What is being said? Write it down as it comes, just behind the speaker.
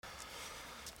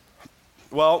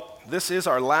Well, this is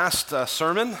our last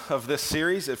sermon of this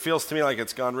series. It feels to me like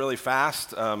it's gone really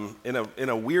fast. In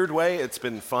a weird way, it's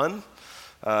been fun.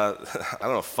 I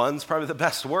don't know if fun's probably the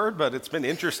best word, but it's been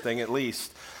interesting at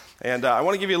least. And I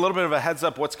want to give you a little bit of a heads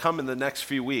up what's coming the next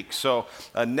few weeks. So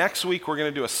next week, we're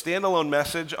going to do a standalone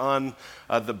message on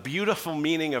the beautiful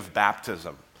meaning of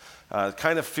baptism. It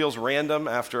kind of feels random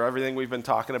after everything we've been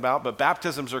talking about, but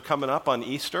baptisms are coming up on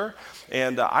Easter,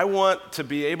 and I want to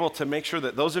be able to make sure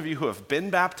that those of you who have been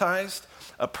baptized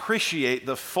appreciate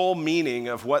the full meaning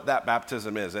of what that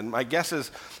baptism is. And my guess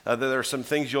is that there are some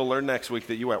things you'll learn next week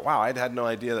that you went, wow, I'd had no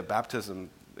idea that baptism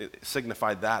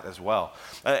signified that as well.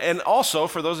 And also,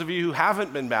 for those of you who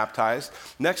haven't been baptized,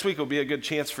 next week will be a good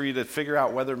chance for you to figure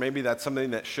out whether maybe that's something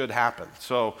that should happen.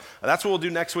 So that's what we'll do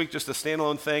next week, just a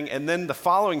standalone thing. And then the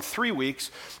following 3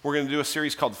 weeks, we're going to do a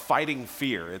series called Fighting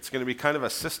Fear. It's going to be kind of a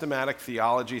systematic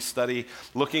theology study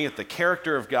looking at the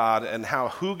character of God and how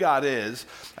who God is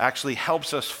actually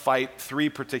helps us fight 3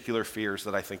 particular fears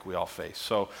that I think we all face.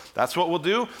 So that's what we'll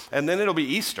do. And then it'll be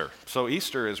Easter. So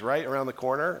Easter is right around the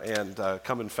corner and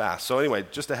coming fast. So anyway,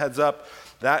 just a heads up,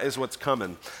 that is what's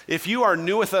coming. If you are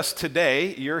new with us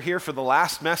today, you're here for the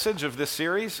last message of this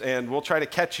series, and we'll try to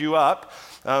catch you up.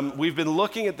 We've been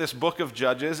looking at this book of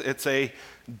Judges. It's a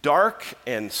dark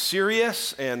and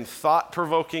serious and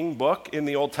thought-provoking book in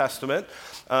the Old Testament.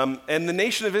 And the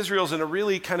nation of Israel is in a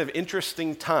really kind of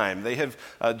interesting time. They have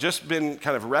just been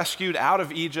kind of rescued out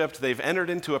of Egypt. They've entered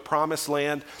into a promised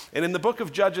land. And in the book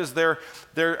of Judges, they're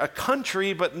a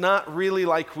country, but not really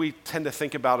like we tend to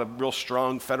think about a real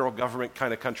strong federal government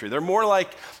kind of country. They're more like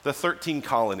the 13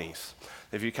 colonies.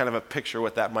 If you kind of picture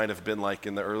what that might have been like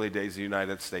in the early days of the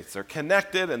United States. They're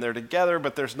connected and they're together,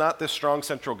 but there's not this strong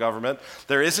central government.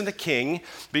 There isn't a king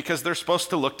because they're supposed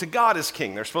to look to God as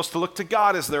king. They're supposed to look to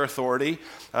God as their authority.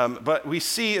 But we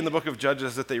see in the book of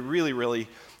Judges that they really, really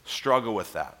struggle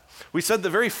with that. We said the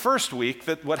very first week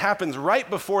that what happens right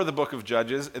before the book of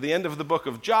Judges, at the end of the book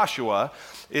of Joshua,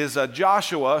 is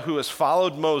Joshua, who has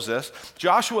followed Moses.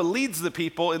 Joshua leads the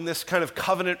people in this kind of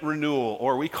covenant renewal,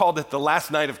 or we called it the last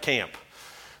night of camp.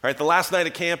 Right, the last night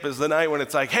of camp is the night when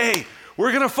it's like, hey,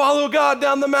 we're going to follow God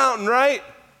down the mountain, right?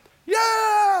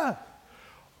 Yeah.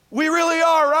 We really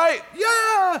are, right?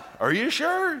 Yeah. Are you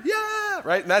sure? Yeah.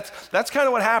 Right? And that's kind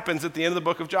of what happens at the end of the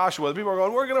book of Joshua. The people are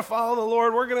going, we're going to follow the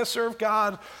Lord. We're going to serve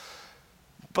God.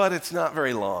 But it's not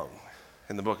very long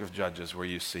in the book of Judges where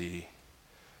you see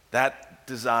that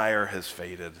desire has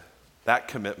faded. That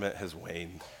commitment has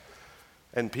waned.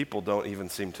 And people don't even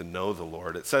seem to know the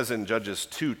Lord. It says in Judges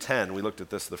 2:10, we looked at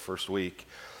this the first week,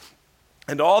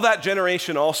 and all that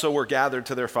generation also were gathered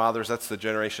to their fathers. That's the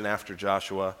generation after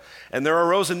Joshua. And there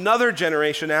arose another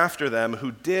generation after them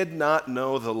who did not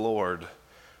know the Lord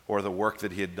or the work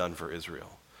that he had done for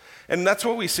Israel. And that's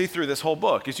what we see through this whole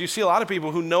book, is you see a lot of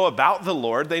people who know about the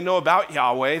Lord. They know about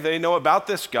Yahweh. They know about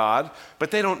this God,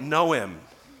 but they don't know him.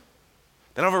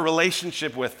 They don't have a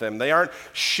relationship with him. They aren't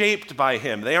shaped by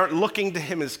him. They aren't looking to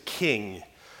him as king.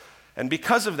 And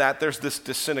because of that, there's this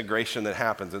disintegration that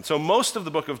happens. And so most of the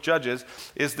book of Judges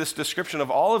is this description of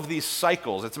all of these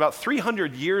cycles. It's about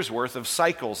 300 years worth of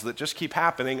cycles that just keep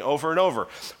happening over and over,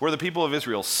 where the people of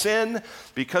Israel sin.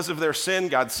 Because of their sin,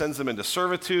 God sends them into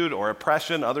servitude or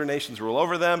oppression. Other nations rule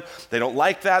over them. They don't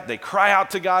like that. They cry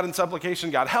out to God in supplication,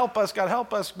 God, help us, God,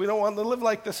 help us. We don't want to live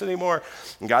like this anymore.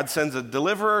 And God sends a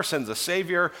deliverer, sends a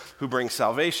savior who brings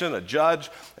salvation, a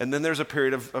judge, and then there's a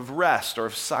period of rest or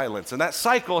of silence. And that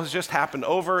cycle has just happened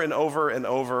over and over and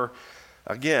over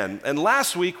again. And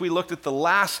last week we looked at the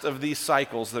last of these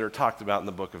cycles that are talked about in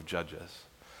the book of Judges,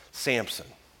 Samson.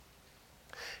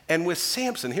 And with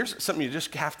Samson, here's something you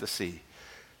just have to see.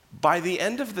 By the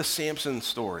end of the Samson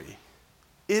story,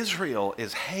 Israel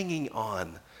is hanging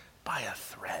on by a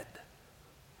thread.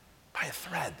 By a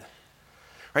thread.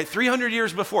 Right, 300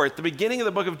 years before, at the beginning of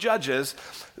the book of Judges,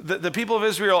 the people of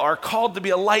Israel are called to be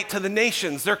a light to the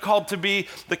nations. They're called to be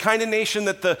the kind of nation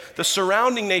that the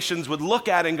surrounding nations would look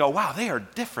at and go, wow, they are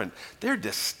different. They're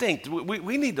distinct.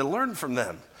 We need to learn from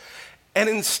them. And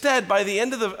instead, by the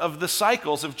end of the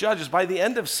cycles of Judges, by the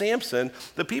end of Samson,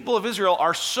 the people of Israel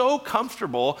are so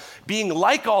comfortable being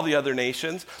like all the other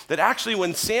nations that actually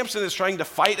when Samson is trying to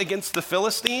fight against the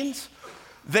Philistines,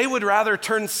 they would rather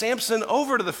turn Samson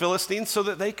over to the Philistines so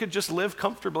that they could just live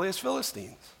comfortably as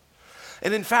Philistines.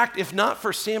 And in fact, if not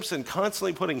for Samson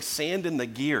constantly putting sand in the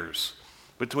gears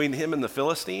between him and the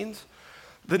Philistines,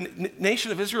 the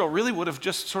nation of Israel really would have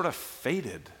just sort of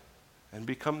faded and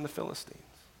become the Philistines.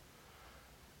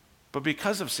 But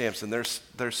because of Samson, there's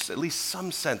at least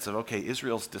some sense of, okay,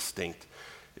 Israel's distinct.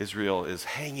 Israel is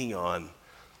hanging on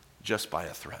just by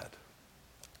a thread.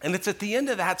 And it's at the end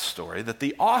of that story that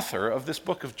the author of this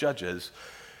book of Judges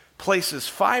places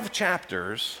 5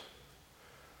 chapters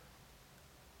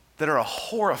that are a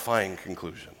horrifying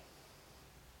conclusion.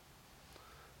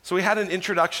 So we had an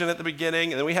introduction at the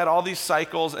beginning, and then we had all these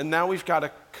cycles, and now we've got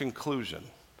a conclusion.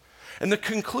 And the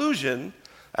conclusion,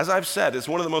 as I've said, is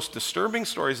one of the most disturbing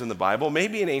stories in the Bible,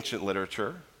 maybe in ancient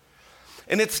literature.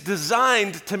 And it's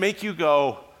designed to make you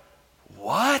go,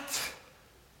 what?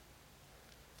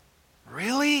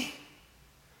 Really?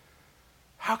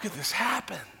 How could this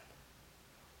happen?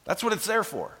 That's what it's there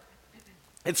for.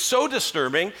 It's so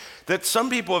disturbing that some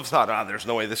people have thought, there's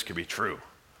no way this could be true.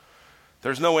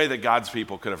 There's no way that God's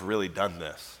people could have really done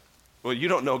this. Well, you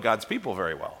don't know God's people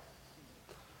very well.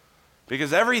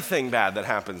 Because everything bad that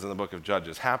happens in the book of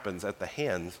Judges happens at the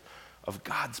hands of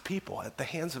God's people, at the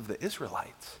hands of the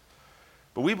Israelites.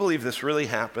 But we believe this really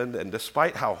happened, and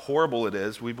despite how horrible it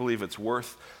is, we believe it's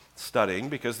worth studying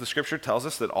because the scripture tells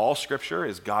us that all scripture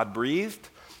is God-breathed,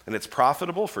 and it's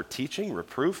profitable for teaching,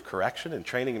 reproof, correction, and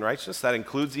training in righteousness. That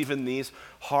includes even these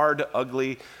hard,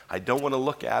 ugly, I don't want to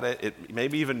look at it. It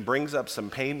maybe even brings up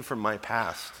some pain from my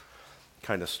past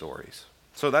kind of stories.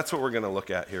 So that's what we're going to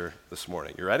look at here this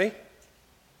morning. You ready?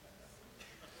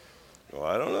 Well,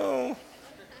 I don't know.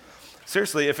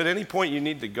 Seriously, if at any point you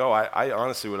need to go, I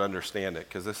honestly would understand it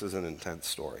because this is an intense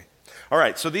story. All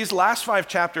right, so these last 5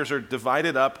 chapters are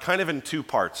divided up kind of in 2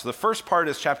 parts. The first part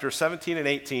is chapters 17 and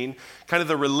 18, kind of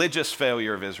the religious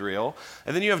failure of Israel.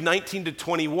 And then you have 19 to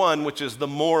 21, which is the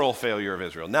moral failure of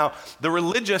Israel. Now, the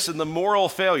religious and the moral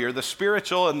failure, the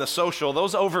spiritual and the social,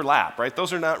 those overlap, right?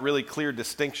 Those are not really clear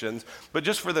distinctions, but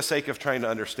just for the sake of trying to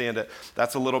understand it,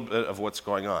 that's a little bit of what's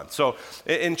going on. So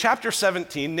in chapter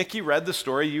 17, Nikki read the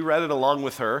story, you read it along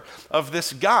with her, of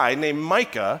this guy named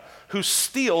Micah who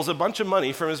steals a bunch of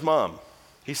money from his mom.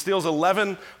 He steals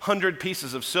 1,100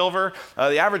 pieces of silver.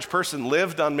 The average person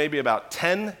lived on maybe about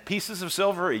 10 pieces of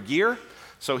silver a year.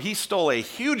 So he stole a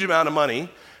huge amount of money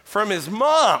from his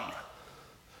mom.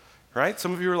 Right?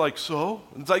 Some of you are like, so?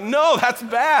 It's like, no, that's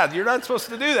bad. You're not supposed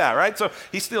to do that, right? So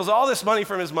he steals all this money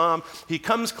from his mom. He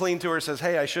comes clean to her, says,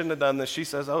 hey, I shouldn't have done this. She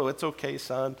says, oh, it's okay,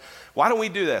 son. Why don't we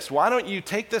do this? Why don't you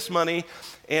take this money,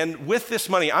 and with this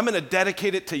money, I'm going to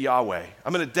dedicate it to Yahweh.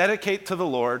 I'm going to dedicate to the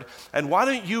Lord, and why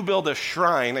don't you build a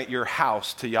shrine at your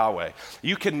house to Yahweh?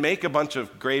 You can make a bunch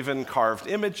of graven, carved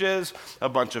images, a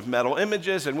bunch of metal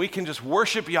images, and we can just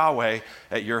worship Yahweh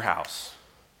at your house.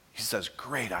 He says,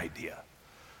 great idea.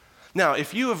 Now,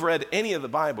 if you have read any of the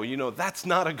Bible, you know that's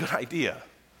not a good idea.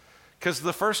 Because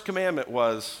the first commandment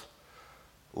was,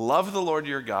 love the Lord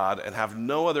your God and have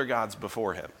no other gods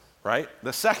before him, right?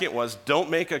 The second was, don't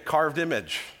make a carved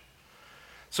image.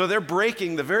 So they're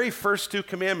breaking the very first 2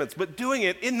 commandments, but doing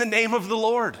it in the name of the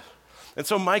Lord. And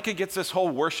so Micah gets this whole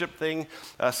worship thing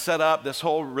set up, this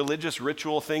whole religious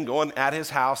ritual thing going at his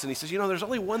house, and he says, there's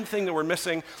only one thing that we're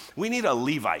missing. We need a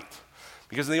Levite.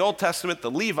 Because in the Old Testament, the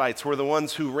Levites were the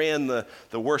ones who ran the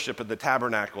worship at the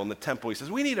tabernacle and the temple. He says,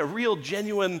 we need a real,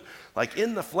 genuine, like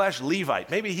in-the-flesh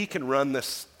Levite. Maybe he can run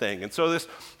this thing. And so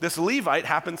this Levite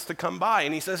happens to come by,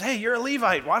 and he says, hey, you're a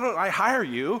Levite. Why don't I hire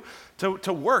you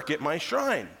to work at my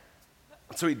shrine?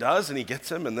 And so he does, and he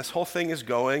gets him, and this whole thing is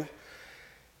going.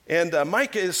 And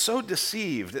Micah is so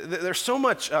deceived. There's so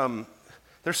much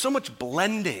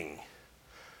blending.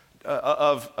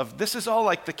 Of this is all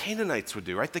like the Canaanites would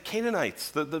do, right? The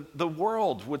Canaanites, the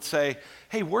world would say,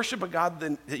 hey, worship a God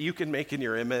that you can make in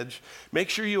your image. Make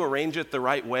sure you arrange it the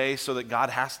right way so that God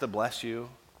has to bless you.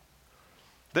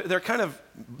 They're kind of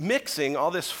mixing all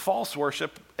this false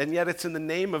worship, and yet it's in the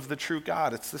name of the true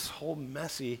God. It's this whole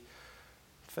messy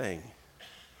thing.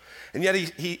 And yet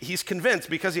he's convinced,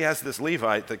 because he has this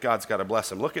Levite, that God's got to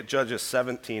bless him. Look at Judges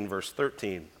 17, verse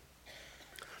 13.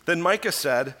 Then Micah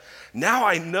said, now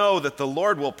I know that the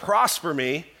Lord will prosper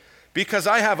me because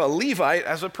I have a Levite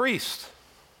as a priest.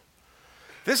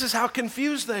 This is how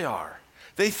confused they are.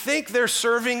 They think they're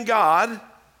serving God,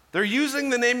 they're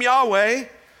using the name Yahweh,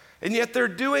 and yet they're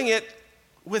doing it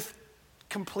with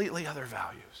completely other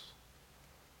values.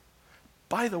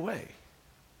 By the way,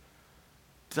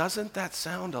 doesn't that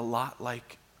sound a lot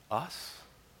like us?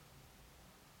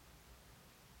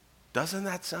 Doesn't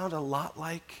that sound a lot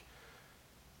like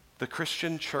the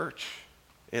Christian church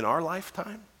in our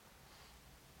lifetime?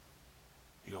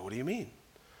 You go, what do you mean?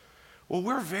 Well,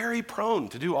 we're very prone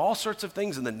to do all sorts of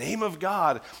things in the name of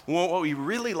God. What we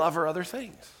really love are other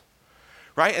things,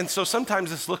 right? And so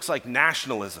sometimes this looks like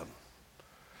nationalism,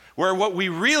 where what we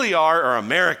really are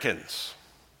Americans.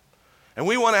 And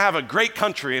we want to have a great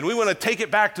country, and we want to take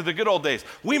it back to the good old days.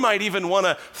 We might even want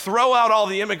to throw out all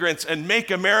the immigrants and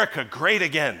make America great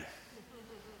again.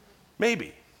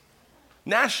 Maybe.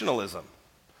 Nationalism.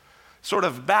 sort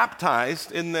of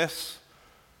baptized in this,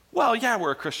 well, yeah,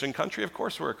 we're a Christian country. Of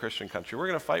course we're a Christian country. We're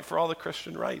going to fight for all the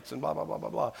Christian rights and blah, blah, blah, blah,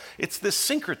 blah. It's this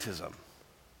syncretism.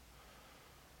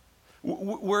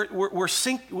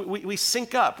 We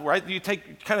sync up, right? You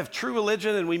take kind of true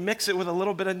religion and we mix it with a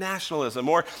little bit of nationalism,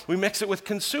 or we mix it with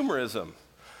consumerism.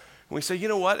 And we say, you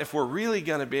know what, if we're really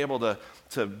going to be able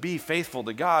to be faithful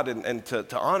to God and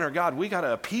to honor God, we got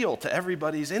to appeal to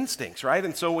everybody's instincts, right?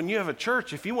 And so when you have a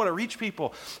church, if you want to reach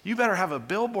people, you better have a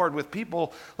billboard with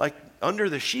people like under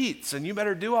the sheets, and you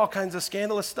better do all kinds of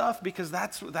scandalous stuff, because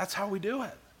that's how we do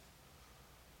it.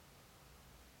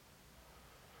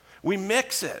 We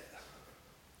mix it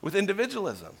with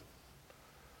individualism,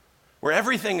 where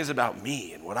everything is about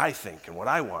me and what I think and what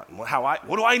I want and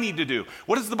what do I need to do?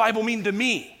 What does the Bible mean to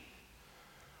me?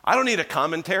 I don't need a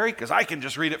commentary because I can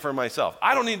just read it for myself.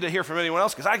 I don't need to hear from anyone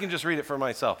else because I can just read it for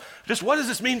myself. Just what does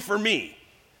this mean for me?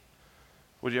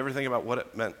 Would you ever think about what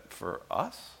it meant for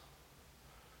us?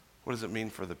 What does it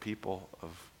mean for the people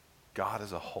of God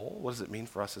as a whole? What does it mean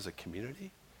for us as a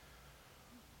community?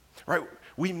 Right?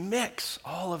 We mix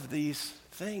all of these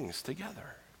things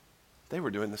together. They were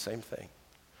doing the same thing.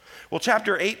 Well,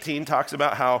 chapter 18 talks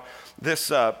about how this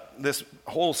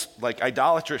whole like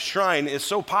idolatrous shrine is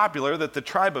so popular that the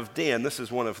tribe of Dan, this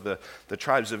is one of the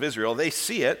tribes of Israel, they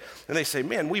see it and they say,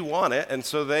 man, we want it. And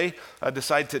so they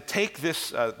decide to take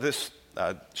this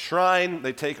shrine,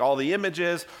 they take all the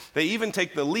images, they even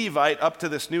take the Levite up to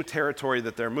this new territory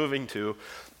that they're moving to.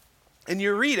 And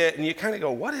you read it and you kind of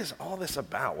go, what is all this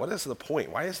about? What is the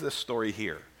point? Why is this story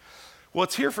here? Well,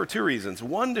 it's here for two reasons.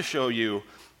 One, to show you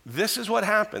this is what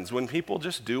happens when people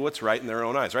just do what's right in their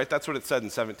own eyes, right? That's what it said in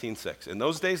 17:6. In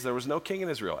those days, there was no king in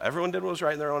Israel. Everyone did what was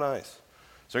right in their own eyes.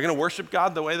 So they're going to worship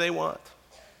God the way they want.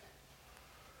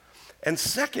 And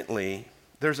secondly,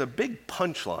 there's a big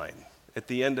punchline at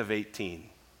the end of 18.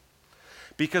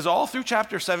 Because all through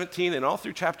chapter 17 and all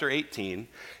through chapter 18,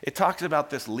 it talks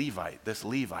about this Levite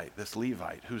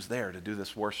who's there to do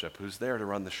this worship, who's there to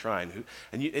run the shrine.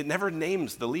 It never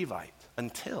names the Levite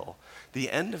until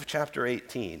the end of chapter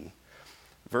 18,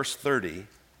 verse 30.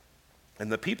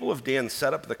 And the people of Dan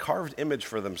set up the carved image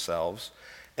for themselves,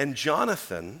 and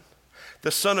Jonathan, the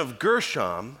son of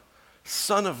Gershom,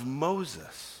 son of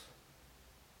Moses,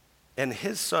 and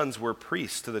his sons were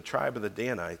priests to the tribe of the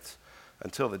Danites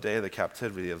until the day of the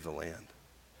captivity of the land.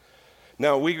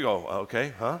 Now we go,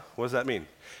 okay, what does that mean?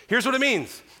 Here's what it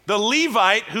means. The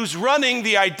Levite who's running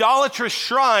the idolatrous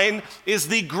shrine is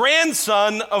the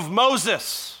grandson of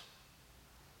Moses.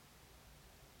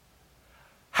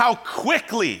 How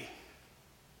quickly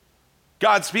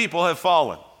God's people have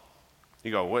fallen. You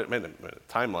go, wait a minute,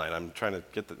 timeline. I'm trying to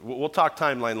get we'll talk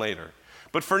timeline later.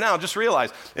 But for now, just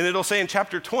realize, and it'll say in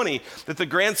chapter 20 that the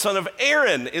grandson of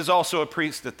Aaron is also a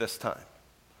priest at this time.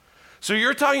 So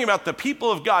you're talking about the people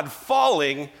of God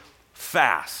falling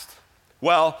fast.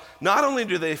 Well, not only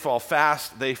do they fall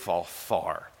fast, they fall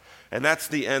far. And that's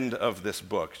the end of this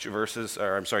book,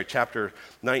 chapter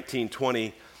 19,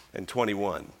 20, and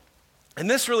 21. And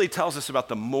this really tells us about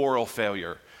the moral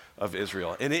failure of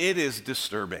Israel, and it is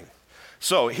disturbing.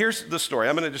 So here's the story.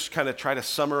 I'm going to just kind of try to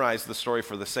summarize the story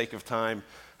for the sake of time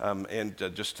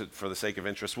for the sake of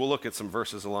interest. We'll look at some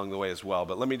verses along the way as well,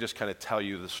 but let me just kind of tell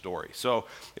you the story. So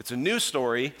it's a new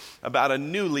story about a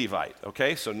new Levite,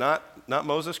 okay? So not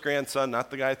Moses' grandson,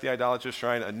 not the guy at the idolatrous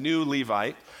shrine, a new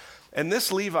Levite. And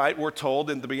this Levite, we're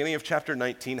told in the beginning of chapter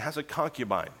 19, has a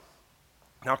concubine.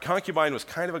 Now, concubine was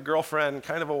kind of a girlfriend,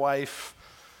 kind of a wife,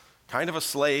 kind of a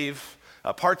slave.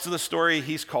 Parts of the story,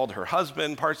 he's called her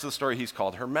husband. Parts of the story, he's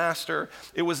called her master.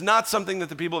 It was not something that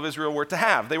the people of Israel were to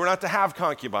have. They were not to have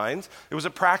concubines. It was a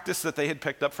practice that they had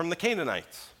picked up from the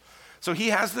Canaanites. So he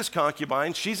has this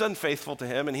concubine. She's unfaithful to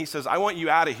him, and he says, I want you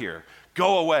out of here.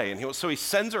 Go away. And so he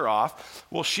sends her off.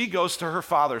 Well, she goes to her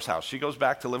father's house. She goes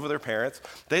back to live with her parents.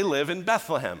 They live in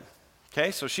Bethlehem. Okay,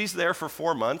 so she's there for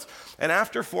 4 months. And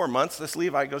after 4 months, this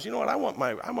Levite goes, you know what, I want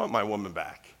my woman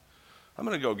back. I'm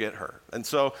going to go get her. And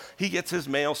so he gets his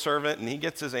male servant and he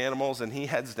gets his animals and he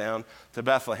heads down to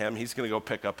Bethlehem. He's going to go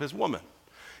pick up his woman.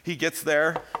 He gets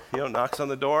there, knocks on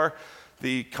the door.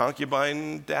 The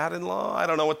concubine dad-in-law, I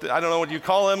don't know what you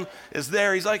call him, is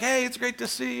there. He's like, hey, it's great to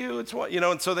see you. It's what,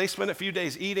 and so they spend a few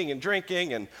days eating and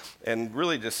drinking and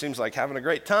really just seems like having a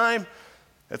great time.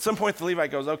 At some point, the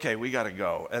Levite goes, okay, we got to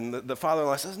go. And the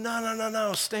father-in-law says,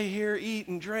 no, stay here, eat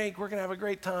and drink. We're going to have a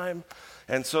great time.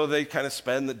 And so they kind of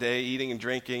spend the day eating and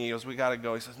drinking. He goes, we got to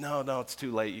go. He says, no, it's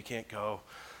too late. You can't go.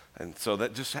 And so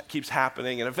that just keeps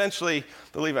happening. And eventually,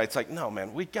 the Levite's like, no,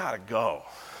 man, we got to go.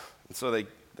 And so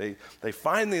they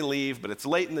finally leave, but it's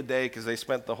late in the day because they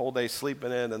spent the whole day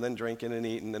sleeping in and then drinking and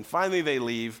eating. And finally, they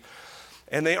leave.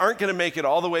 And they aren't going to make it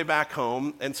all the way back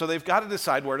home, and so they've got to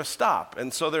decide where to stop.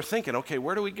 And so they're thinking, okay,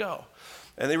 where do we go?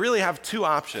 And they really have two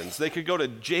options. They could go to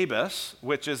Jabus,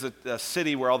 which is a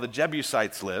city where all the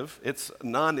Jebusites live. It's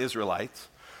non-Israelites.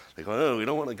 They go, oh, we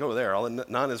don't want to go there. All the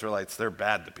non-Israelites, they're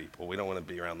bad to people. We don't want to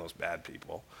be around those bad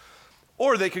people.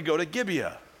 Or they could go to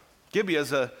Gibeah. Gibeah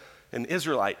is an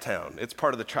Israelite town. It's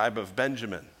part of the tribe of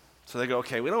Benjamin. So they go,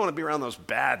 okay, we don't want to be around those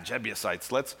bad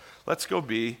Jebusites. Let's go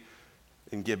be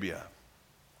in Gibeah.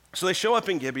 So they show up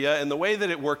in Gibeah, and the way that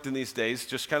it worked in these days,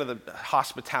 just kind of the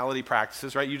hospitality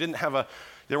practices, right?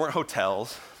 There weren't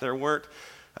hotels, there weren't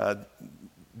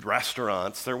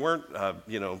restaurants, there weren't,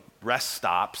 rest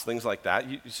stops, things like that.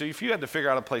 So if you had to figure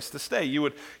out a place to stay, you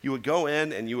would go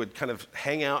in and you would kind of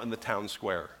hang out in the town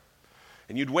square.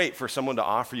 And you'd wait for someone to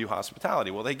offer you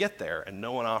hospitality. Well, they get there, and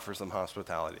no one offers them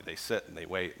hospitality. They sit, and they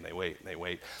wait, and they wait, and they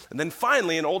wait. And then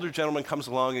finally, an older gentleman comes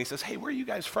along, and he says, hey, where are you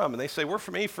guys from? And they say, we're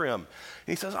from Ephraim. And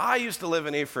he says, I used to live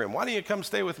in Ephraim. Why don't you come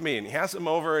stay with me? And he has them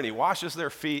over, and he washes their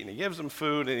feet, and he gives them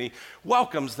food, and he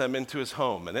welcomes them into his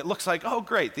home. And it looks like, oh,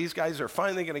 great, these guys are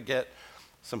finally going to get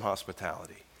some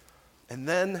hospitality. And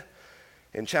then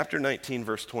in chapter 19,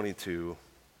 verse 22,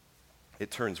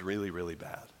 it turns really, really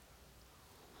bad.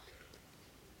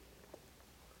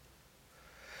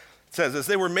 It says, as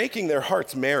they were making their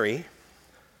hearts merry,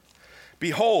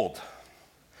 behold,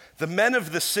 the men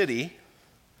of the city,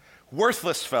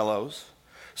 worthless fellows,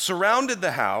 surrounded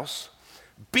the house,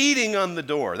 beating on the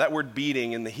door. That word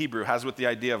beating in the Hebrew has with the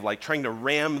idea of like trying to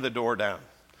ram the door down,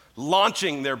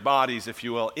 launching their bodies, if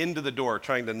you will, into the door,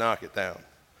 trying to knock it down,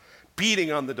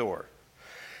 beating on the door.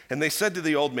 And they said to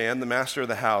the old man, the master of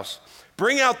the house,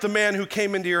 bring out the man who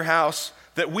came into your house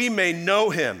that we may know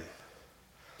him.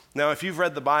 Now, if you've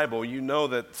read the Bible, you know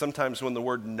that sometimes when the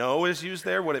word know is used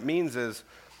there, what it means is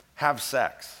have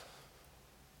sex.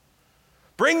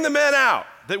 Bring the men out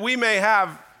that we may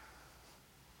have.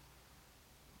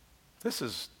 This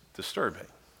is disturbing.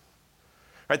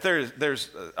 Right, there's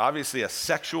obviously a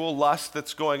sexual lust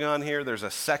that's going on here. There's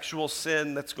a sexual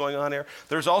sin that's going on here.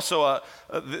 There's also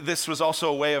this was also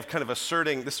a way of kind of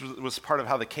asserting, this was part of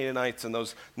how the Canaanites and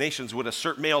those nations would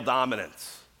assert male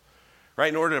dominance. Right,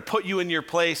 in order to put you in your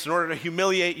place, in order to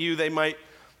humiliate you, they might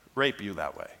rape you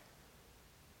that way.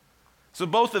 So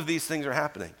both of these things are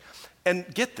happening.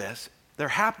 And get this, they're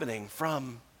happening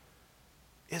from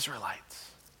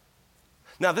Israelites.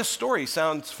 Now, this story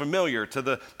sounds familiar to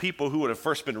the people who would have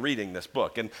first been reading this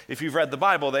book. And if you've read the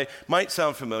Bible, they might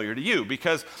sound familiar to you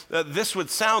because this would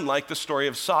sound like the story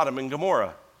of Sodom and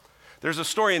Gomorrah. There's a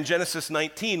story in Genesis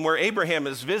 19 where Abraham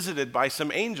is visited by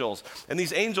some angels, and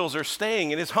these angels are staying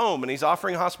in his home, and he's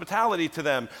offering hospitality to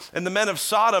them. And the men of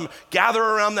Sodom gather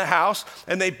around the house,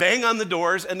 and they bang on the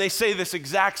doors, and they say this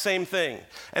exact same thing.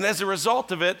 And as a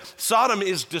result of it, Sodom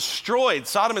is destroyed.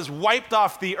 Sodom is wiped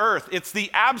off the earth. It's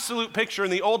the absolute picture in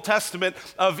the Old Testament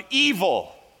of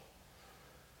evil.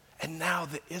 And now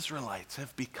the Israelites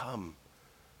have become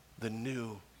the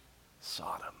new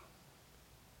Sodom.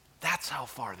 That's how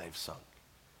far they've sunk.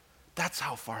 That's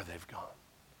how far they've gone.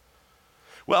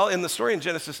 Well, in the story in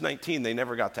Genesis 19, they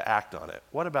never got to act on it.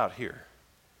 What about here?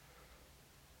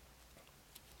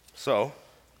 So,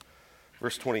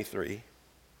 verse 23,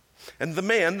 and the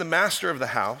man, the master of the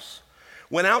house,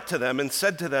 went out to them and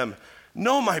said to them,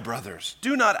 no, my brothers,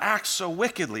 do not act so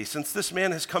wickedly, since this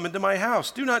man has come into my house.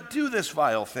 Do not do this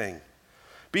vile thing.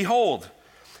 Behold,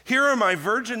 here are my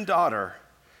virgin daughter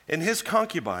and his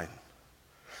concubine.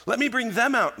 Let me bring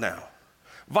them out now.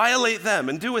 Violate them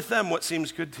and do with them what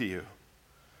seems good to you.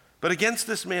 But against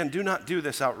this man, do not do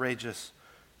this outrageous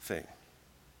thing.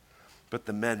 But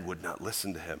the men would not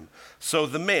listen to him. So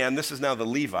the man, this is now the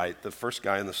Levite, the first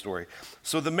guy in the story.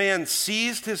 So the man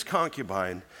seized his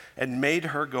concubine and made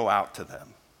her go out to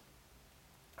them.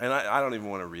 And I don't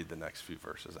even want to read the next few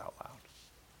verses out loud.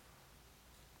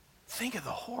 Think of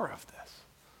the horror of this.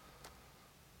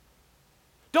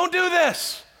 Don't do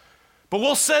this. But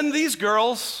we'll send these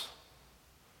girls.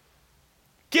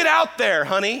 Get out there,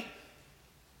 honey.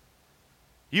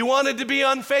 You wanted to be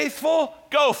unfaithful?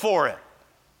 Go for it.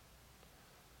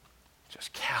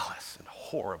 Just callous and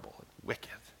horrible and wicked.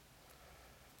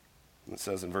 And it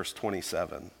says in verse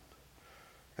 27,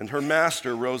 and her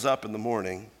master rose up in the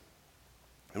morning,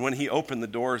 and when he opened the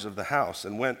doors of the house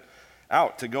and went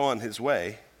out to go on his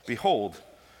way, behold,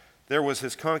 there was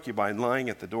his concubine lying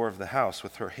at the door of the house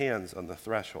with her hands on the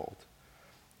threshold.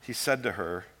 He said to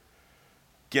her,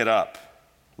 get up,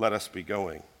 let us be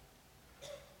going.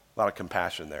 A lot of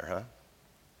compassion there, huh?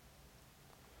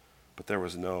 But there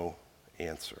was no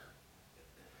answer.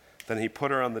 Then he put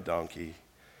her on the donkey,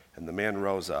 and the man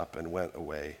rose up and went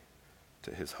away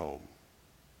to his home.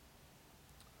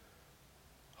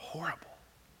 horrible.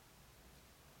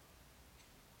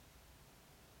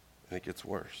 And it gets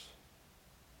worse.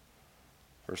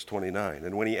 Verse 29,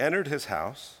 and when he entered his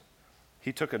house,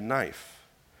 he took a knife,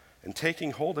 and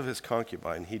taking hold of his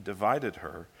concubine, he divided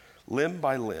her limb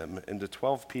by limb into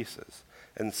 12 pieces,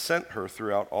 and sent her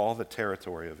throughout all the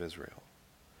territory of Israel.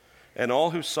 And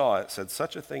all who saw it said,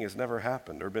 such a thing has never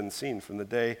happened or been seen from the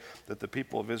day that the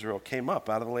people of Israel came up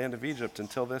out of the land of Egypt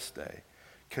until this day.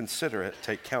 Consider it,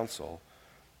 take counsel,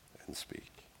 and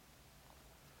speak.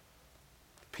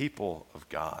 The people of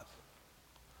God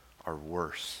are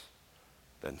worse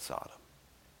than Sodom.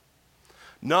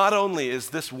 Not only is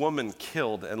this woman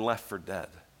killed and left for dead,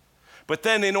 but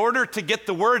then in order to get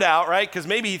the word out, right, because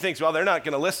maybe he thinks, well, they're not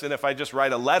going to listen if I just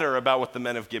write a letter about what the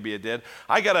men of Gibeah did.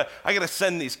 I gotta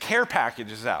send these care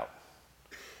packages out.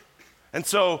 And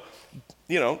so,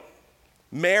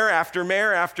 mayor after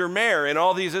mayor after mayor in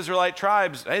all these Israelite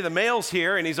tribes, hey, the mail's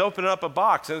here, and he's opening up a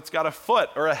box, and it's got a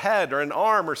foot or a head or an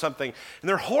arm or something, and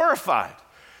they're horrified.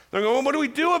 They're going, well, what do we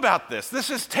do about this? This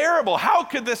is terrible. How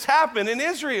could this happen in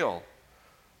Israel?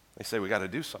 They say, we got to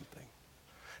do something.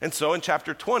 And so in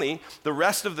chapter 20, the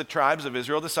rest of the tribes of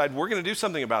Israel decide, we're going to do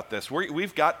something about this.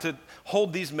 We've got to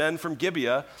hold these men from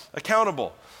Gibeah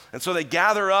accountable. And so they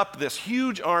gather up this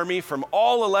huge army from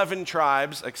all 11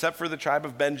 tribes, except for the tribe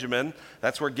of Benjamin.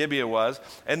 That's where Gibeah was.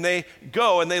 And they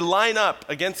go and they line up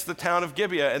against the town of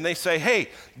Gibeah. And they say, hey,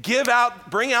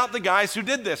 bring out the guys who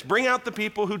did this. Bring out the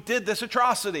people who did this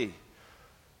atrocity.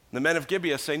 The men of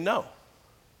Gibeah say, no,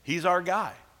 he's our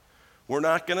guy. We're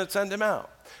not going to send him out.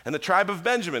 And the tribe of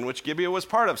Benjamin, which Gibeah was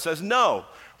part of, says, no,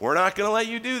 we're not going to let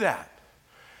you do that.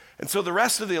 And so the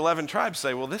rest of the 11 tribes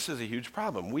say, well, this is a huge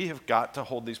problem. We have got to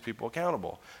hold these people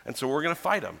accountable. And so we're going to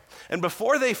fight them. And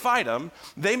before they fight them,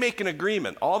 they make an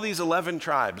agreement. All these 11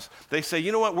 tribes, they say,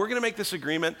 you know what? We're going to make this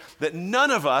agreement that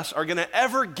none of us are going to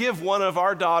ever give one of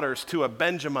our daughters to a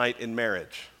Benjamite in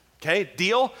marriage. Okay,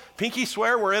 deal? Pinky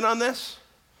swear we're in on this?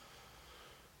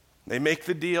 They make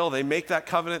the deal. They make that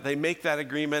covenant. They make that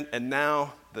agreement. And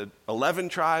now the 11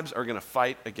 tribes are going to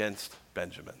fight against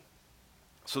Benjamin.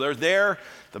 So they're there,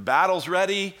 the battle's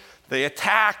ready, they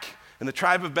attack, and the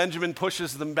tribe of Benjamin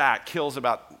pushes them back, kills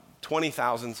about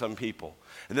 20,000 some people.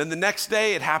 And then the next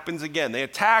day it happens again. They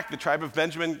attack, the tribe of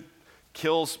Benjamin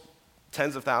kills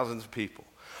tens of thousands of people.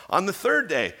 On the third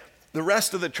day, the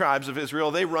rest of the tribes of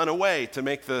Israel, they run away to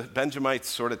make the Benjamites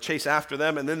sort of chase after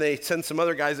them, and then they send some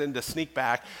other guys in to sneak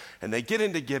back, and they get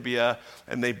into Gibeah,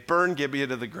 and they burn Gibeah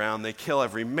to the ground. They kill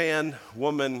every man,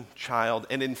 woman, child,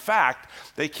 and in fact,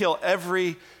 they kill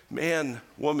every man,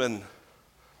 woman,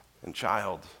 and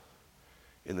child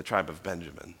in the tribe of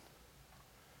Benjamin,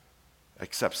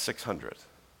 except 600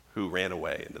 who ran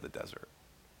away into the desert.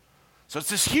 So it's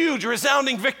this huge,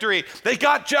 resounding victory. They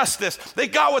got justice. They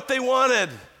got what they wanted.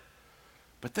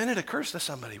 But then it occurs to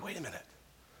somebody, wait a minute,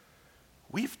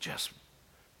 we've just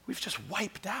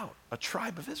wiped out a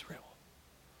tribe of Israel.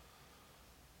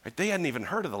 Right? They hadn't even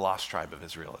heard of the lost tribe of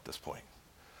Israel at this point.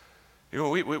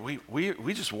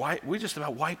 We just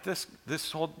about wiped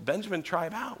this whole Benjamin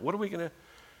tribe out. What are we going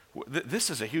to,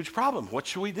 this is a huge problem. What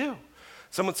should we do?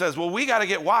 Someone says, well, we got to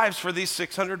get wives for these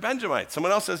 600 Benjamites.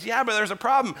 Someone else says, yeah, but there's a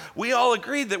problem. We all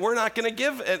agreed that we're not going to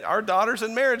give our daughters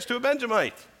in marriage to a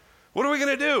Benjamite. What are we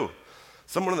going to do?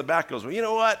 Someone in the back goes, well, you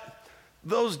know what?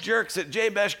 Those jerks at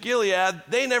Jabesh Gilead,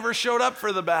 they never showed up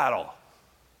for the battle.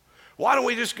 Why don't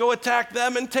we just go attack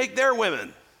them and take their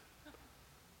women?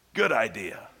 Good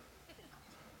idea.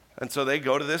 And so they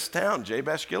go to this town,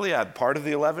 Jabesh Gilead, part of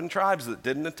the 11 tribes that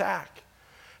didn't attack.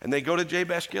 And they go to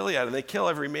Jabesh Gilead and they kill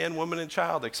every man, woman, and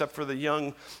child except for the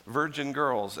young virgin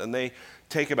girls. And they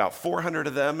take about 400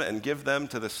 of them and give them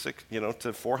to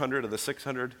to 400 of the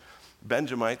 600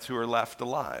 Benjamites who are left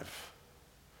alive.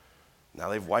 Now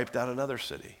they've wiped out another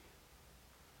city.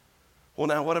 Well,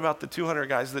 now what about the 200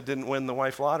 guys that didn't win the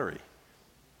wife lottery?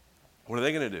 What are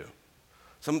they going to do?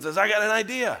 Someone says, I got an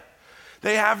idea.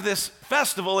 They have this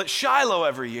festival at Shiloh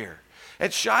every year.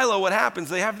 At Shiloh, what happens,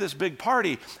 they have this big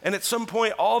party, and at some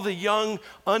point, all the young,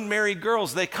 unmarried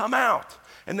girls, they come out,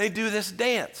 and they do this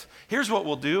dance. Here's what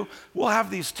we'll do. We'll have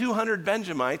these 200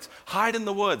 Benjamites hide in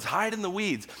the woods, hide in the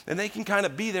weeds, and they can kind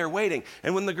of be there waiting.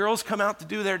 And when the girls come out to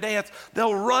do their dance,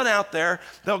 they'll run out there,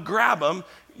 they'll grab them,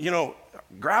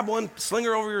 grab one, sling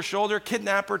her over your shoulder,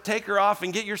 kidnap her, take her off,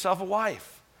 and get yourself a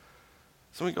wife.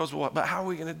 Somebody goes, well, but how are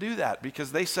we going to do that?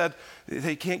 Because they said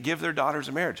they can't give their daughters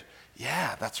in marriage.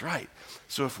 Yeah, that's right.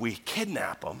 So if we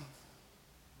kidnap them,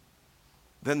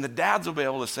 then the dads will be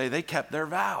able to say they kept their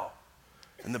vow.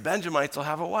 And the Benjamites will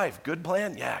have a wife. Good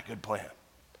plan? Yeah, good plan.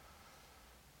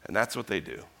 And that's what they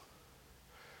do.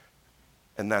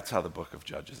 And that's how the book of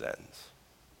Judges ends.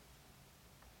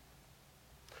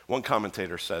 One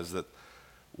commentator says that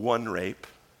one rape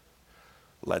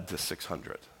led to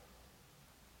 600.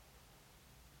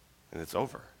 And it's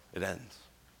over. It ends.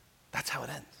 That's how it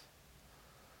ends.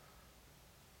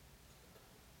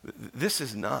 This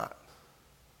is not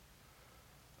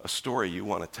a story you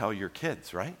want to tell your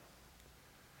kids, right?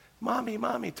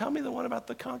 Mommy, tell me the one about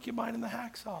the concubine and the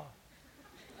hacksaw.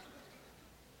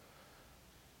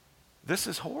 This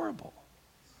is horrible.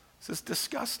 This is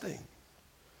disgusting.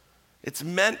 It's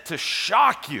meant to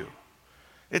shock you.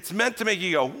 It's meant to make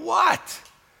you go, what?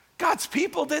 God's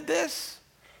people did this?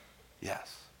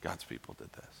 Yes, God's people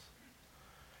did this.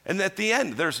 And at the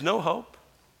end, there's no hope.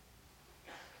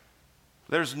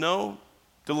 There's no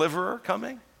deliverer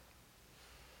coming.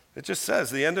 It just says,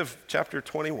 the end of chapter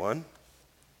 21,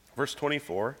 verse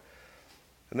 24,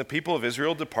 and the people of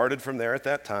Israel departed from there at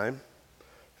that time,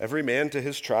 every man to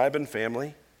his tribe and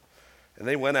family, and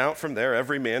they went out from there,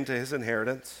 every man to his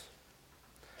inheritance.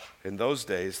 In those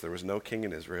days, there was no king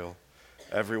in Israel.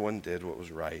 Everyone did what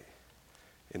was right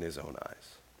in his own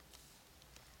eyes.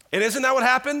 And isn't that what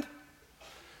happened?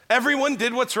 Everyone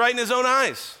did what's right in his own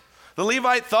eyes. The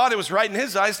Levite thought it was right in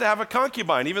his eyes to have a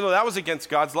concubine. Even though that was against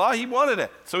God's law, he wanted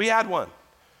it, so he had one.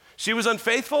 She was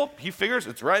unfaithful. He figures,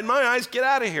 it's right in my eyes, get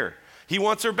out of here. He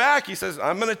wants her back. He says,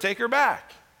 I'm going to take her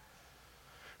back.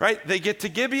 Right? They get to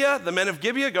Gibeah. The men of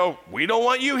Gibeah go, we don't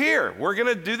want you here. We're going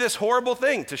to do this horrible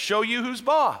thing to show you who's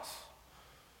boss.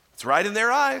 It's right in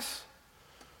their eyes.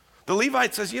 The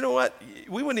Levite says, you know what?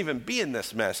 We wouldn't even be in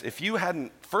this mess if you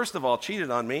hadn't, first of all, cheated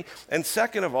on me. And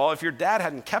second of all, if your dad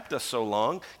hadn't kept us so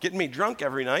long, getting me drunk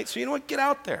every night. So you know what? Get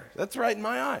out there. That's right in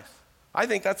my eyes. I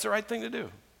think that's the right thing to do.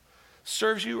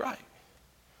 Serves you right.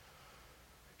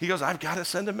 He goes, I've got to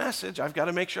send a message. I've got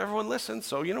to make sure everyone listens.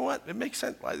 So you know what? It makes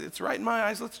sense. It's right in my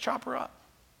eyes. Let's chop her up.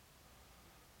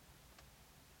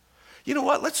 You know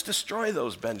what? Let's destroy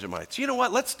those Benjamites. You know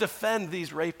what? Let's defend these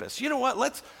rapists. You know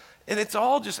what? And it's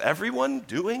all just everyone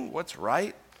doing what's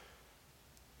right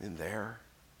in their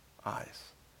eyes.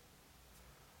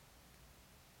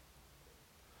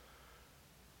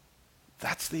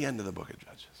 That's the end of the book of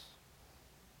Judges.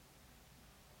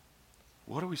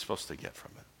 What are we supposed to get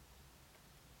from it?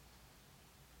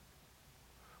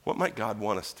 What might God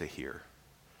want us to hear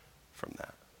from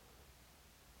that?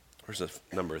 There's a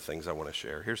number of things I want to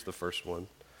share. Here's the first one.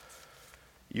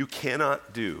 You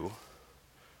cannot do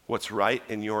what's right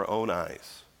in your own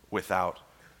eyes without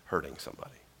hurting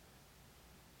somebody.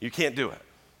 You can't do it.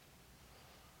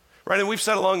 Right? And we've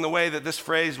said along the way that this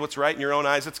phrase, what's right in your own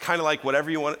eyes, it's kind of like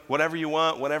whatever you want, wherever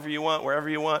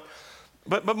you want.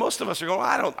 But most of us are going,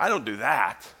 well, I don't do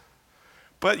that.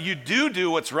 But you do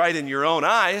what's right in your own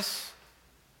eyes.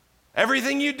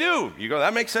 Everything you do, you go,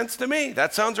 that makes sense to me.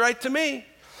 That sounds right to me.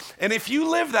 And if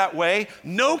you live that way,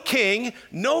 no king,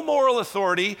 no moral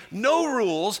authority, no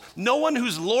rules, no one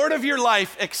who's Lord of your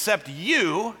life except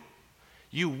you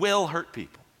will hurt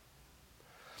people.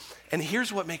 And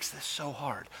here's what makes this so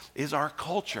hard, is our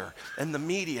culture and the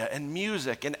media and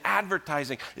music and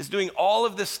advertising is doing all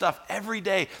of this stuff every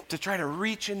day to try to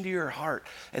reach into your heart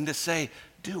and to say,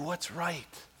 do what's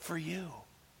right for you.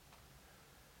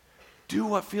 Do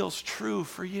what feels true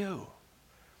for you.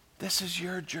 This is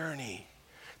your journey.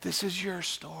 This is your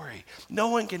story. No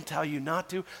one can tell you not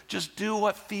to. Just do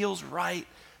what feels right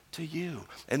to you.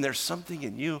 And there's something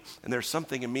in you and there's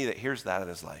something in me that hears that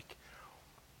and is like,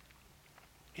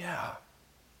 yeah,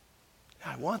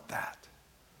 I want that.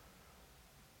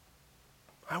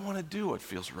 I want to do what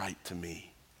feels right to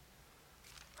me.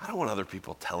 I don't want other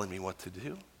people telling me what to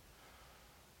do.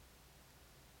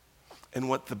 And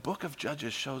what the book of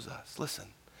Judges shows us, listen,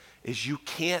 is you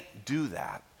can't do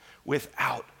that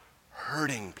without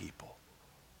hurting people.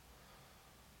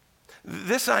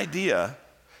 This idea,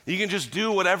 you can just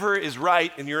do whatever is right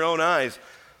in your own eyes,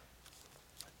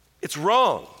 it's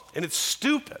wrong and it's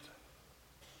stupid.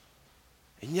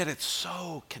 And yet it's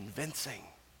so convincing.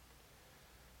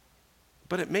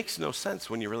 But it makes no sense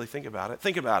when you really think about it.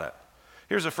 Think about it.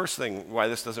 Here's the first thing why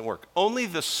this doesn't work. Only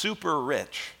the super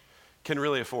rich can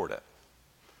really afford it.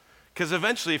 Because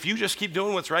eventually, if you just keep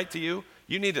doing what's right to you,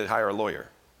 you need to hire a lawyer.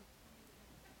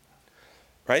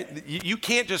 Right? You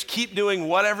can't just keep doing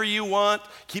whatever you want,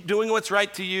 keep doing what's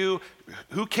right to you.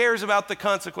 Who cares about the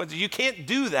consequences? You can't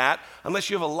do that unless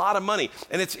you have a lot of money.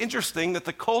 And it's interesting that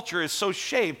the culture is so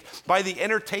shaped by the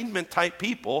entertainment type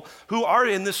people who are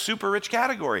in this super rich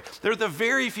category. They're the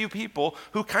very few people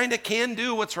who kind of can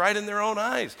do what's right in their own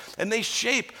eyes. And they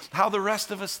shape how the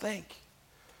rest of us think.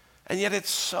 And yet it's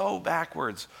so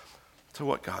backwards to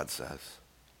what God says.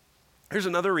 Here's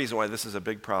another reason why this is a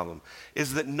big problem,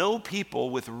 is that no people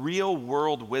with real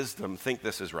world wisdom think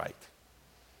this is right.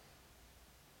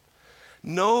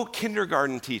 No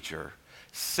kindergarten teacher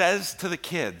says to the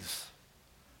kids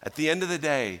at the end of the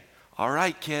day, all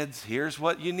right, kids, here's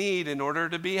what you need in order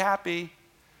to be happy.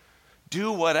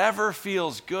 Do whatever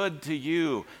feels good to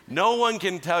you. No one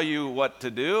can tell you what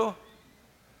to do.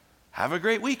 Have a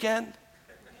great weekend.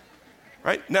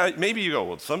 Right? Now, maybe you go,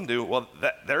 well, some do. Well,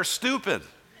 they're stupid.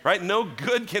 Right? No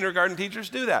good kindergarten teachers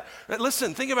do that. Right?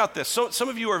 Listen, think about this. So, some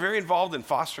of you are very involved in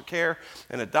foster care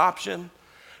and adoption.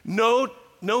 No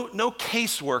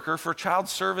caseworker for child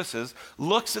services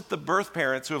looks at the birth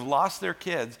parents who have lost their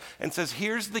kids and says,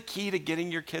 here's the key to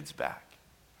getting your kids back.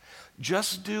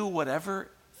 Just do whatever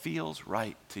feels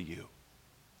right to you.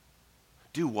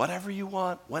 Do whatever you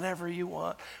want, whenever you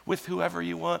want, with whoever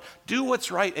you want. Do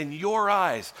what's right in your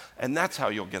eyes, and that's how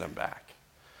you'll get them back.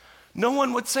 No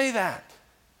one would say that.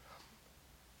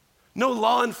 No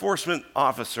law enforcement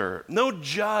officer, no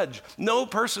judge, no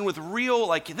person with real,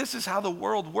 this is how the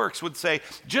world works, would say,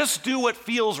 just do what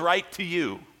feels right to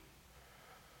you.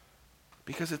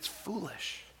 Because it's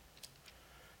foolish.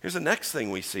 Here's the next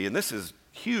thing we see, and this is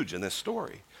huge in this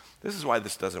story. This is why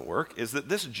this doesn't work, is that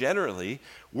this generally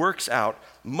works out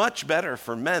much better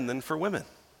for men than for women.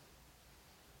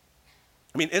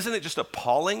 I mean, isn't it just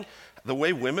appalling the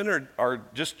way women are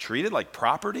just treated like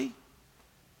property?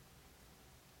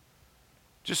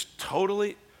 Just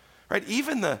totally, right?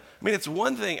 It's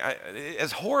one thing,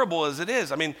 as horrible as it is,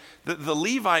 the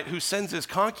Levite who sends his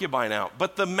concubine out,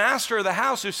 but the master of the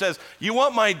house who says, you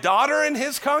want my daughter and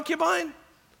his concubine?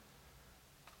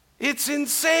 It's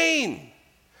insane.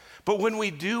 But when we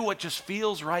do what just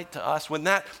feels right to us, when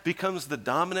that becomes the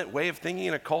dominant way of thinking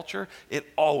in a culture, it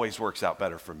always works out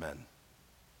better for men.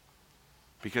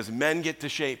 Because men get to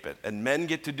shape it, and men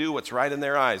get to do what's right in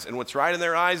their eyes. And what's right in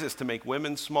their eyes is to make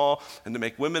women small, and to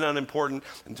make women unimportant,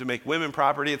 and to make women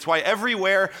property. It's why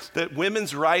everywhere that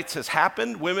women's rights has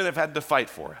happened, women have had to fight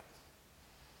for it.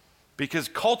 Because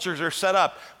cultures are set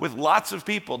up with lots of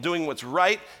people doing what's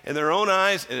right in their own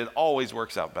eyes, and it always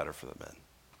works out better for the men.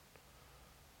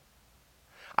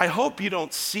 I hope you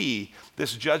don't see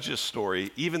this Judges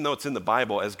story, even though it's in the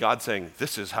Bible, as God saying,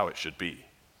 this is how it should be.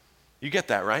 You get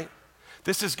that, right?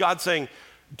 This is God saying,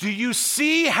 do you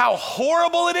see how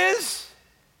horrible it is?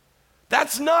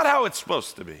 That's not how it's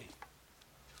supposed to be.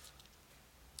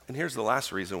 And here's the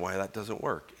last reason why that doesn't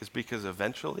work, is because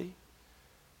eventually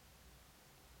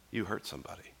you hurt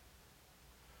somebody.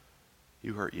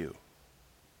 You hurt you.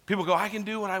 People go, I can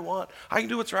do what I want. I can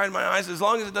do what's right in my eyes as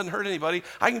long as it doesn't hurt anybody.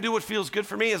 I can do what feels good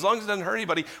for me as long as it doesn't hurt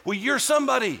anybody. Well, you're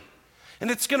somebody,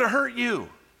 and it's going to hurt you.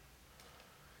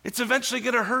 It's eventually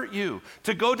going to hurt you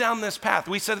to go down this path.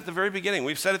 We said at the very beginning,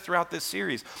 we've said it throughout this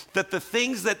series, that the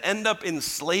things that end up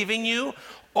enslaving you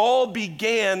all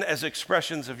began as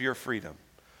expressions of your freedom.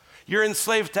 You're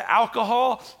enslaved to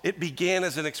alcohol, it began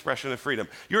as an expression of freedom.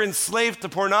 You're enslaved to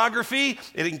pornography,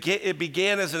 it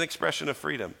began as an expression of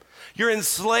freedom. You're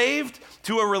enslaved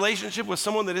to a relationship with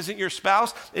someone that isn't your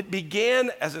spouse, it began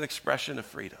as an expression of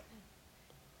freedom.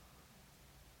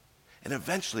 And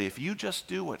eventually, if you just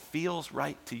do what feels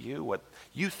right to you, what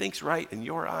you think's right in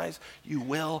your eyes, you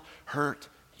will hurt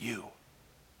you.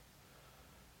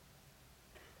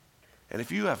 And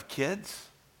if you have kids,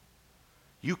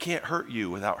 you can't hurt you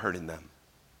without hurting them.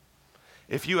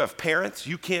 If you have parents,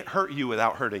 you can't hurt you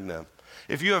without hurting them.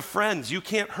 If you have friends, you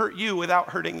can't hurt you without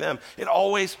hurting them. It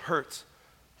always hurts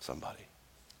somebody.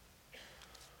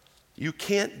 You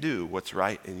can't do what's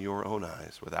right in your own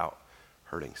eyes without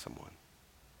hurting someone.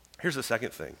 Here's the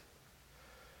second thing.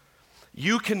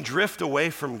 You can drift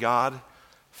away from God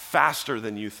faster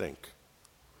than you think.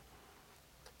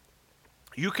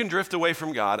 You can drift away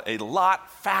from God a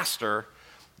lot faster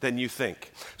than you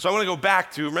think. So I want to go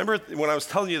back to, remember when I was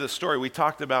telling you the story, we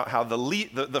talked about how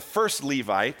the first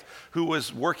Levite who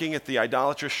was working at the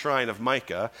idolatrous shrine of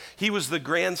Micah, he was the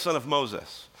grandson of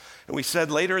Moses. And we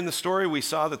said later in the story, we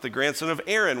saw that the grandson of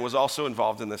Aaron was also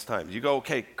involved in this time. You go,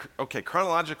 okay,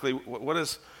 chronologically, what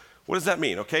does that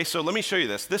mean? Okay, so let me show you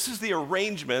this. This is the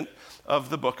arrangement of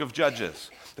the book of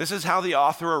Judges. This is how the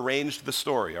author arranged the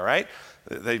story, all right?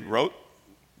 They wrote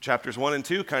chapters 1 and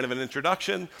 2, kind of an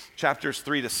introduction. Chapters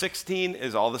 3 to 16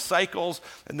 is all the cycles.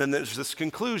 And then there's this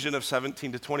conclusion of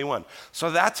 17 to 21. So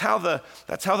that's how the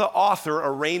author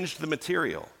arranged the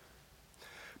material.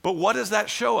 But what does that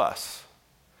show us?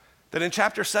 That in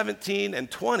chapter 17 and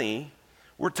 20,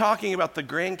 we're talking about the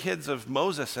grandkids of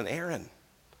Moses and Aaron.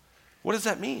 What does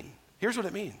that mean? Here's what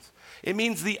it means. It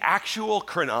means the actual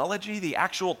chronology, the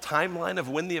actual timeline of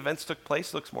when the events took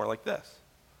place looks more like this.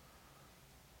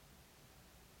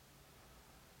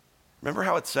 Remember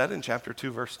how it said in chapter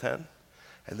 2, verse 10?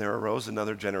 And there arose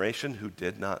another generation who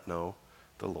did not know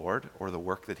the Lord or the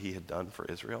work that he had done for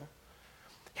Israel.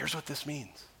 Here's what this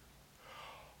means.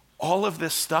 All of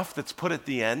this stuff that's put at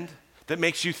the end that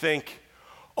makes you think,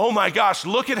 oh my gosh,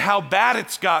 look at how bad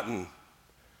it's gotten,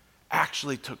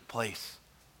 actually took place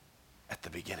at the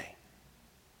beginning.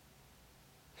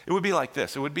 It would be like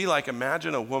this. It would be like,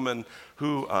 imagine a woman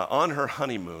who, on her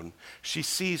honeymoon, she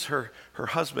sees her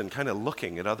husband kind of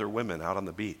looking at other women out on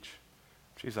the beach.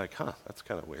 She's like, that's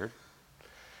kind of weird.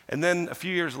 And then a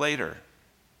few years later,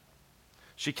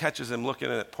 she catches him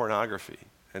looking at pornography,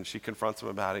 and she confronts him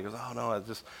about it. He goes, oh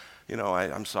no,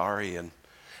 I'm sorry. And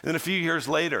then a few years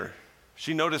later,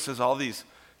 she notices all these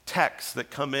texts that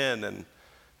come in and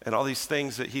all these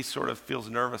things that he sort of feels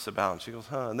nervous about. And she goes,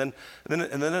 And then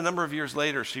a number of years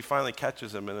later, she finally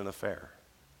catches him in an affair.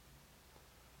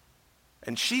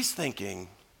 And she's thinking,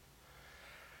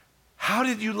 how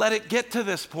did you let it get to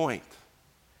this point?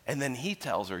 And then he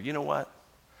tells her, you know what?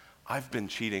 I've been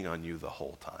cheating on you the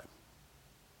whole time.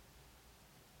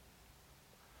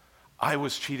 I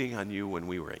was cheating on you when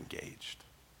we were engaged.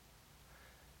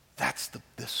 That's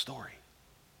this story,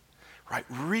 right?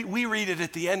 We read it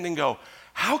at the end and go,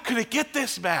 how could it get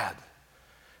this bad?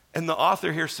 And the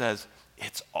author here says,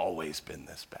 it's always been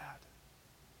this bad.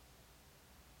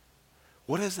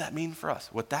 What does that mean for us?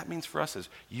 What that means for us is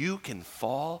you can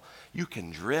fall, you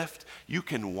can drift, you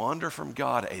can wander from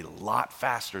God a lot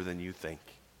faster than you think.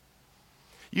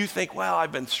 You think, well,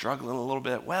 I've been struggling a little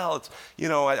bit. Well, it's,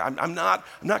 I'm not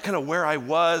kind of where I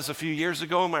was a few years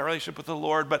ago in my relationship with the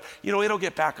Lord, but, it'll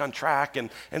get back on track and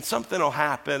something will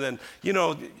happen. And,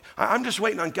 I'm just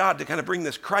waiting on God to kind of bring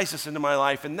this crisis into my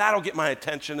life and that'll get my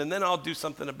attention and then I'll do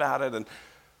something about it. And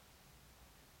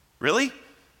really?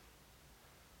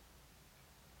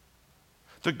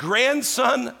 The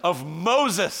grandson of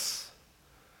Moses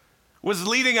was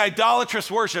leading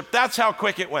idolatrous worship. That's how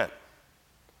quick it went.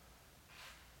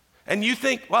 And you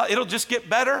think, well, it'll just get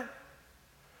better.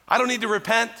 I don't need to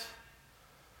repent.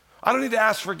 I don't need to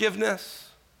ask forgiveness.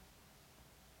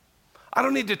 I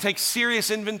don't need to take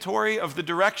serious inventory of the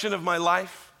direction of my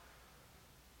life.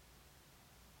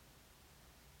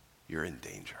 You're in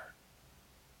danger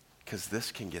because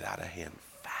this can get out of hand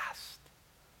fast.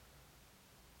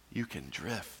 You can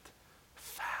drift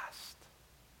fast.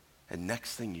 And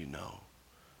next thing you know,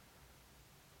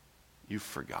 you've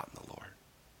forgotten the Lord.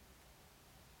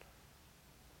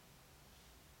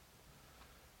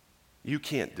 You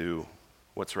can't do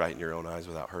what's right in your own eyes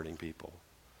without hurting people.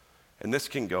 And this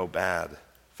can go bad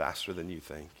faster than you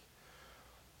think.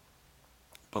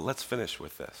 But let's finish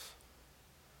with this.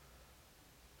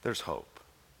 There's hope.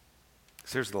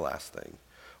 So here's the last thing.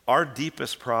 Our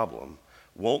deepest problem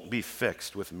won't be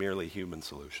fixed with merely human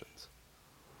solutions.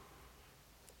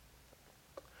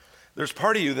 There's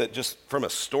part of you that just from a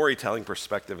storytelling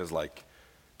perspective is like,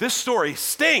 this story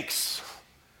stinks.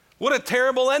 What a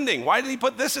terrible ending. Why did he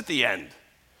put this at the end?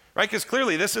 Right? Because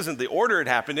clearly this isn't the order it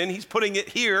happened in. He's putting it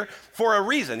here for a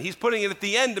reason. He's putting it at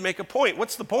the end to make a point.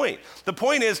 What's the point? The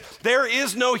point is there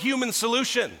is no human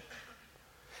solution.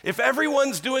 If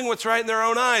everyone's doing what's right in their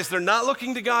own eyes, they're not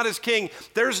looking to God as king,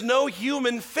 there's no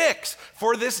human fix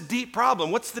for this deep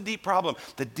problem. What's the deep problem?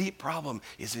 The deep problem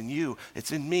is in you.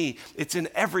 It's in me. It's in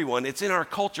everyone. It's in our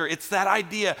culture. It's that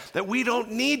idea that we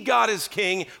don't need God as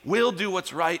king. We'll do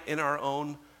what's right in our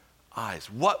own eyes.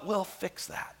 What will fix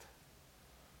that?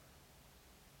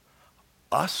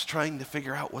 Us trying to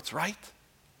figure out what's right?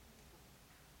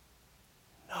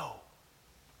 No.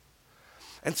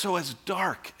 And so as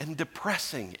dark and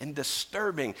depressing and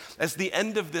disturbing as the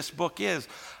end of this book is,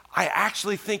 I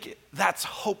actually think that's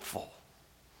hopeful.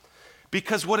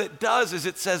 Because what it does is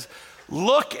it says,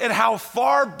 look at how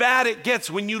far bad it gets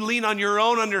when you lean on your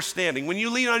own understanding, when you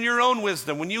lean on your own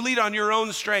wisdom, when you lean on your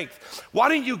own strength. Why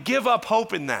don't you give up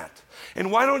hope in that?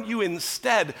 And why don't you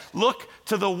instead look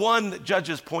to the one that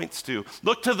Judges points to?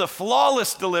 Look to the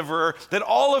flawless deliverer that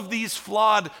all of these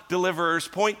flawed deliverers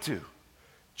point to,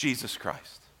 Jesus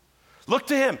Christ. Look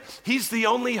to him. He's the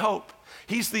only hope.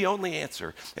 He's the only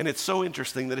answer. And it's so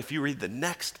interesting that if you read the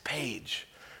next page,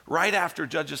 right after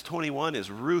Judges 21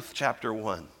 is Ruth chapter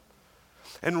 1.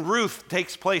 And Ruth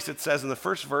takes place, it says in the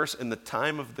first verse, in the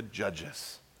time of the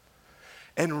judges.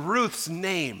 And Ruth's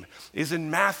name is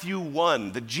in Matthew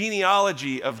 1, the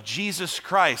genealogy of Jesus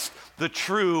Christ, the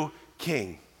true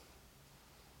king.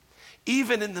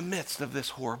 Even in the midst of this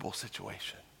horrible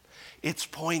situation, it's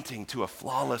pointing to a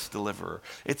flawless deliverer.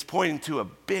 It's pointing to a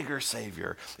bigger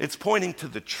Savior. It's pointing to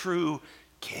the true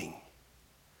king.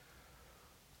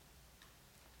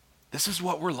 This is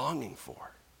what we're longing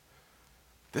for.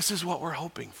 This is what we're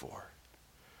hoping for.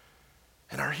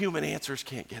 And our human answers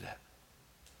can't get it.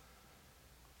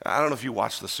 I don't know if you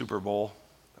watched the Super Bowl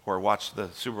or watched the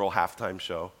Super Bowl halftime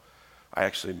show, I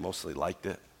actually mostly liked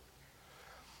it.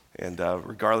 And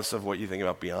regardless of what you think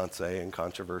about Beyonce and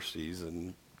controversies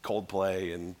and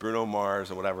Coldplay and Bruno Mars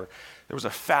and whatever, there was a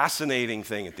fascinating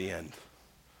thing at the end.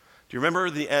 Do you remember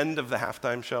the end of the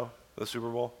halftime show, the Super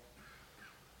Bowl?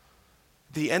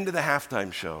 The end of the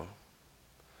halftime show,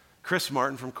 Chris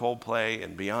Martin from Coldplay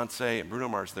and Beyonce and Bruno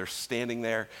Mars, they're standing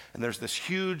there, and there's this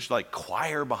huge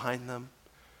choir behind them,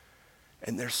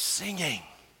 and they're singing.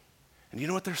 And you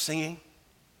know what they're singing?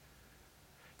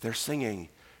 They're singing,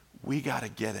 "We got to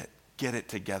get it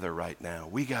together right now.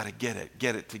 We got to get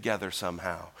it together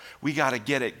somehow. We got to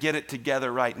get it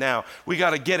together right now. We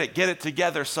got to get it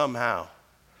together somehow."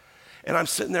 And I'm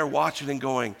sitting there watching and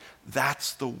going,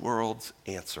 that's the world's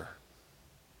answer.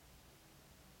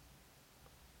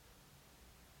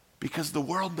 Because the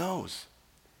world knows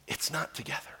it's not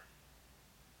together.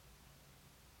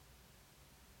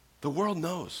 The world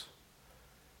knows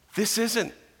this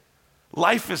isn't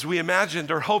life as we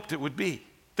imagined or hoped it would be.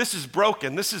 This is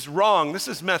broken. This is wrong. This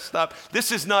is messed up.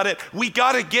 This is not it. We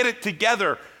got to get it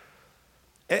together.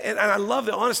 And I love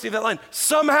the honesty of that line.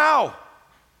 Somehow.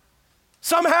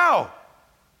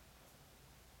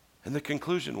 And the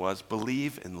conclusion was,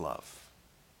 believe in love.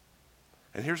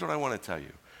 And here's what I want to tell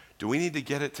you. Do we need to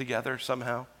get it together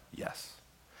somehow? Yes.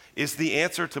 Is the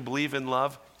answer to believe in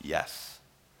love? Yes.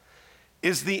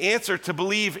 Is the answer to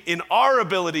believe in our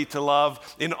ability to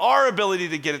love, in our ability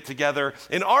to get it together,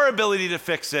 in our ability to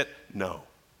fix it? No.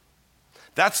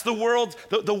 That's the world.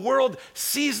 The world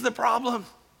sees the problem.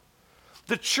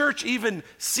 The church even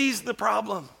sees the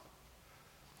problem.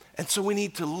 And so we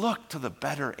need to look to the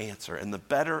better answer. And the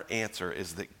better answer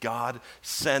is that God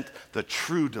sent the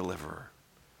true deliverer,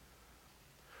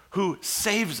 who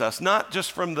saves us, not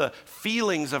just from the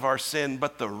feelings of our sin,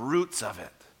 but the roots of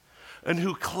it, and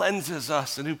who cleanses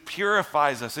us, and who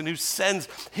purifies us, and who sends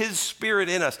his Spirit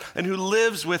in us, and who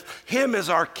lives with him as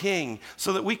our King,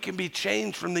 so that we can be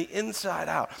changed from the inside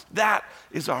out. That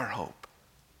is our hope.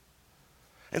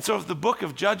 And so if the book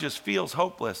of Judges feels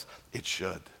hopeless, it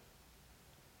should.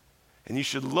 And you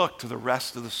should look to the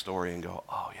rest of the story and go,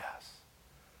 oh yes,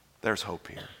 there's hope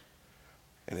here.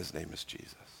 And his name is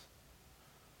Jesus.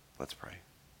 Let's pray.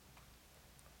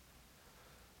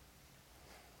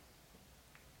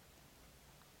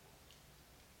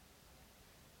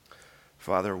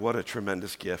 Father, what a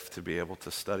tremendous gift to be able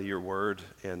to study your word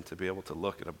and to be able to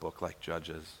look at a book like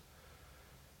Judges.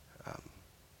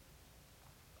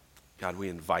 God, we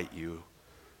invite you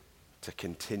to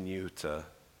continue to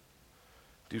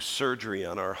do surgery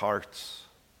on our hearts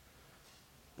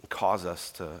and cause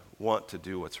us to want to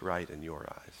do what's right in your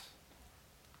eyes.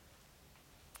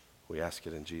 We ask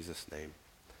it in Jesus' name.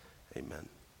 Amen.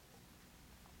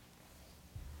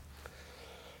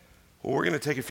 Well, we're going to take a few